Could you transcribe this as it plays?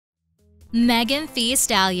Megan Thee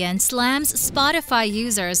Stallion slams Spotify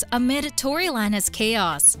users amid Tory Lanez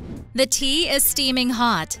chaos. The tea is steaming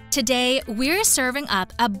hot. Today, we're serving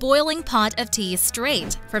up a boiling pot of tea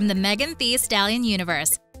straight from the Megan Thee Stallion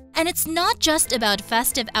universe. And it's not just about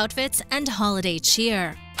festive outfits and holiday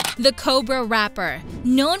cheer. The Cobra rapper,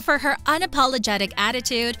 known for her unapologetic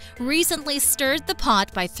attitude, recently stirred the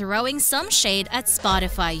pot by throwing some shade at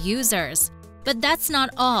Spotify users. But that's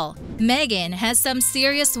not all. Megan has some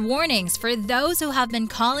serious warnings for those who have been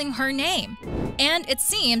calling her name. And it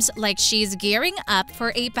seems like she's gearing up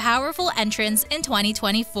for a powerful entrance in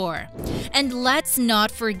 2024. And let's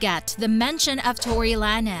not forget the mention of Tory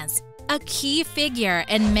Lanez, a key figure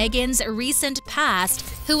in Megan's recent past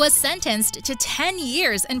who was sentenced to 10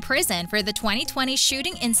 years in prison for the 2020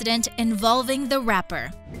 shooting incident involving the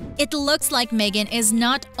rapper. It looks like Megan is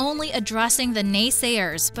not only addressing the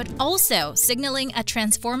naysayers, but also signaling a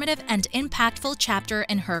transformative and impactful chapter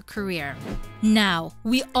in her career. Now,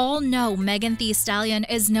 we all know Megan Thee Stallion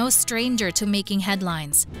is no stranger to making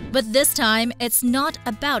headlines. But this time, it's not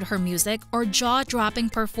about her music or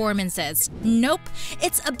jaw-dropping performances. Nope,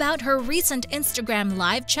 it's about her recent Instagram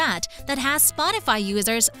live chat that has Spotify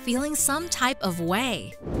users feeling some type of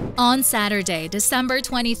way. On Saturday, December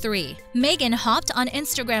 23, Megan hopped on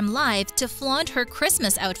Instagram Live to flaunt her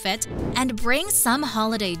Christmas outfit and bring some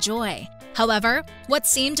holiday joy. However, what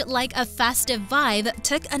seemed like a festive vibe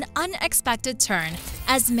took an unexpected turn,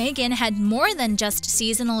 as Megan had more than just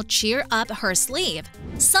seasonal cheer up her sleeve,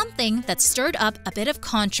 something that stirred up a bit of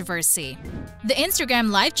controversy. The Instagram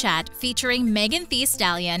live chat featuring Megan Thee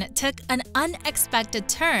Stallion took an unexpected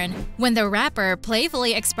turn when the rapper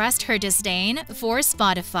playfully expressed her disdain for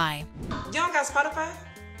Spotify. You don't got Spotify?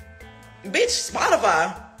 Bitch,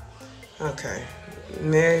 Spotify? Okay.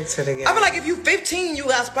 Married to the game. I feel like if you 15, you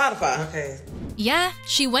got Spotify. Okay. Yeah,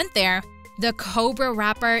 she went there. The Cobra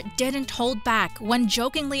rapper didn't hold back when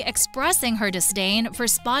jokingly expressing her disdain for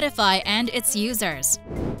Spotify and its users.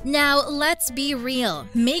 Now, let's be real.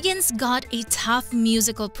 Megan's got a tough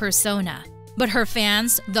musical persona. But her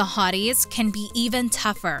fans, the Hotties, can be even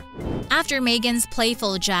tougher. After Megan's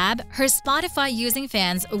playful jab, her Spotify-using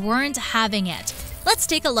fans weren't having it. Let's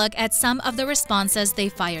take a look at some of the responses they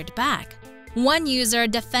fired back. One user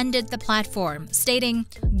defended the platform, stating,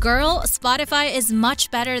 "Girl, Spotify is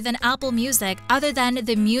much better than Apple Music other than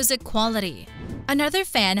the music quality." Another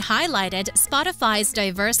fan highlighted Spotify's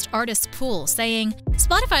diverse artist pool, saying,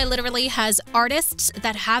 "Spotify literally has artists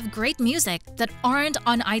that have great music that aren't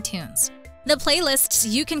on iTunes. The playlists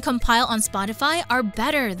you can compile on Spotify are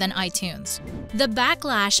better than iTunes." The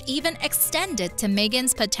backlash even extended to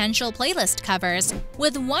Megan's potential playlist covers,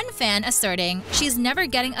 with one fan asserting she's never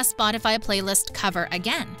getting a Spotify playlist cover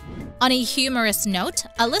again. On a humorous note,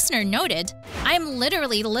 a listener noted, "I'm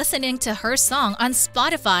literally listening to her song on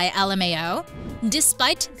Spotify, LMAO."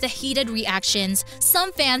 Despite the heated reactions,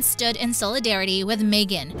 some fans stood in solidarity with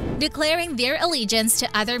Megan, declaring their allegiance to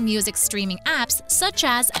other music streaming apps such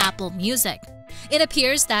as Apple Music. It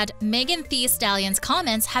appears that Megan Thee Stallion's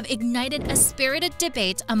comments have ignited a spirited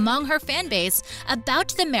debate among her fanbase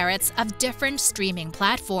about the merits of different streaming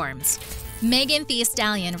platforms. Megan Thee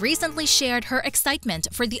Stallion recently shared her excitement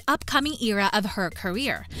for the upcoming era of her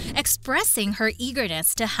career, expressing her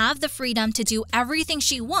eagerness to have the freedom to do everything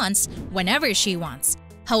she wants whenever she wants.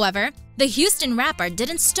 However, the Houston rapper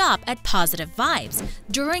didn't stop at positive vibes.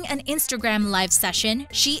 During an Instagram live session,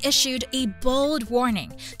 she issued a bold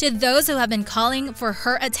warning to those who have been calling for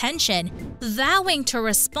her attention, vowing to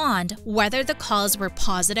respond whether the calls were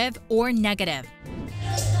positive or negative.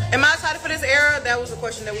 Am I excited for this era? That was the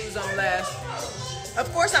question that we was on last.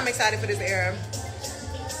 Of course I'm excited for this era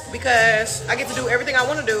because I get to do everything I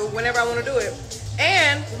want to do whenever I want to do it.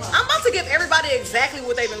 And I'm about to give everybody exactly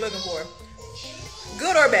what they've been looking for.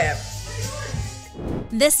 Good or bad.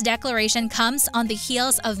 This declaration comes on the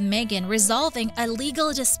heels of Megan resolving a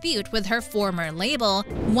legal dispute with her former label,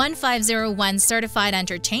 1501 Certified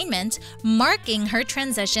Entertainment, marking her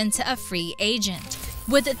transition to a free agent.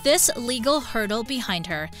 With this legal hurdle behind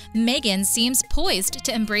her, Megan seems poised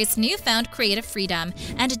to embrace newfound creative freedom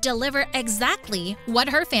and deliver exactly what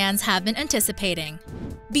her fans have been anticipating.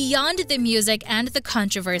 Beyond the music and the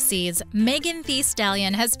controversies, Megan Thee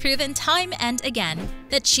Stallion has proven time and again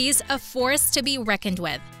that she's a force to be reckoned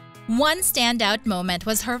with. One standout moment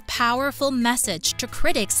was her powerful message to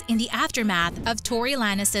critics in the aftermath of Tory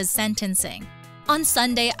Lanez's sentencing. On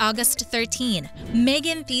Sunday, August 13,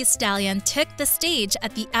 Megan Thee Stallion took the stage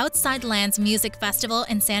at the SLAMS Music Festival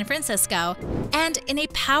in San Francisco, and in a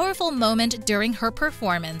powerful moment during her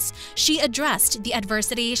performance, she addressed the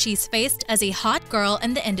adversity she's faced as a hot girl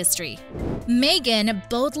in the industry. Megan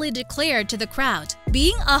boldly declared to the crowd,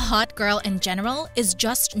 "Being a hot girl in general is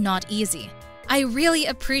just not easy. I really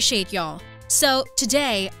appreciate y'all. So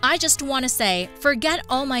today, I just want to say, forget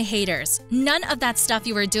all my haters. None of that stuff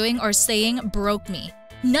you were doing or saying broke me.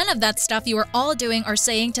 None of that stuff you were all doing or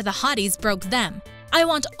saying to the hotties broke them. I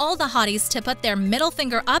want all the hotties to put their middle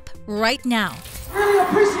finger up right now." Really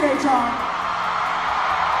appreciate y'all.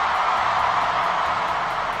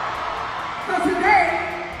 So today,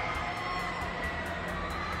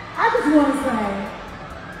 I just want to say,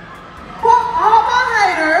 fuck all my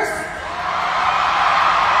haters.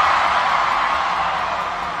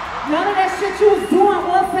 None of that shit you was doing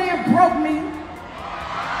or saying broke me.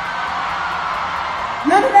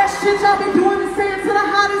 None of that shit y'all be doing and saying to the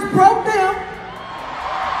hotties broke them.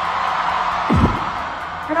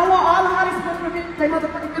 And I want all the hotties to put their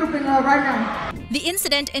motherfucking middle finger up right now. The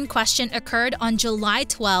incident in question occurred on July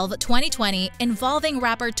 12, 2020, involving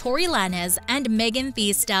rapper Tory Lanez and Megan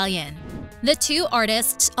Thee Stallion. The two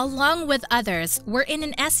artists, along with others, were in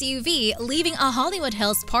an SUV leaving a Hollywood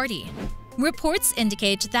Hills party. Reports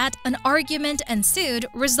indicate that an argument ensued,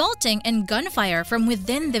 resulting in gunfire from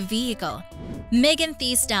within the vehicle. Megan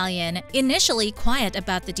Thee Stallion, initially quiet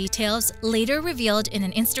about the details, later revealed in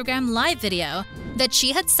an Instagram live video that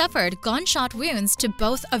she had suffered gunshot wounds to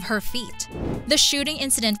both of her feet. The shooting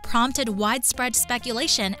incident prompted widespread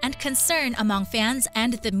speculation and concern among fans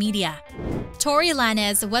and the media. Tory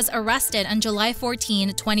Lanez was arrested on July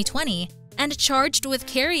 14, 2020, and charged with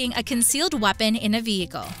carrying a concealed weapon in a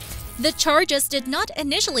vehicle. The charges did not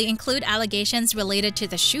initially include allegations related to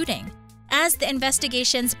the shooting. As the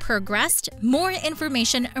investigations progressed, more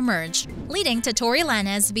information emerged, leading to Tory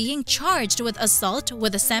Lanez being charged with assault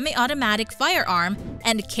with a semi-automatic firearm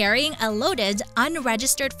and carrying a loaded,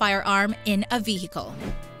 unregistered firearm in a vehicle.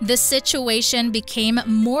 The situation became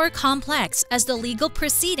more complex as the legal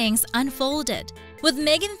proceedings unfolded, with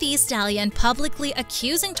Megan Thee Stallion publicly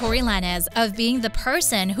accusing Tory Lanez of being the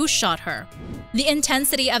person who shot her. The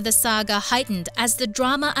intensity of the saga heightened as the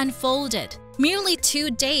drama unfolded. Merely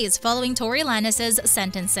 2 days following Tory Lanez's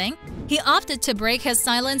sentencing, he opted to break his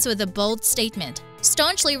silence with a bold statement,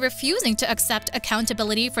 staunchly refusing to accept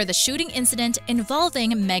accountability for the shooting incident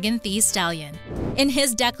involving Megan Thee Stallion. In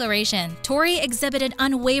his declaration, Tory exhibited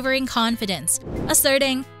unwavering confidence,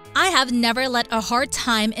 asserting, "I have never let a hard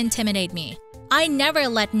time intimidate me. I never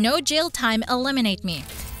let no jail time eliminate me."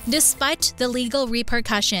 Despite the legal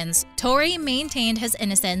repercussions, Tory maintained his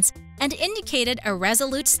innocence and indicated a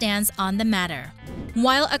resolute stance on the matter.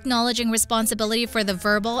 While acknowledging responsibility for the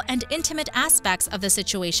verbal and intimate aspects of the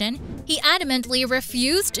situation, he adamantly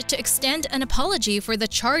refused to extend an apology for the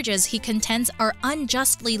charges he contends are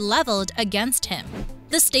unjustly leveled against him.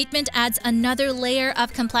 The statement adds another layer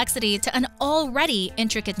of complexity to an already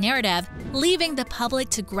intricate narrative, leaving the public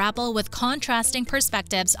to grapple with contrasting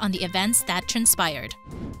perspectives on the events that transpired.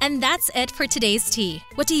 And that's it for today's tea.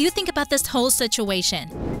 What do you think about this whole situation?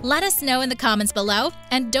 Let us know in the comments below,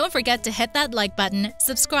 and don't forget to hit that like button,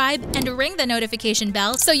 subscribe, and ring the notification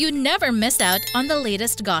bell so you never miss out on the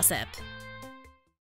latest gossip.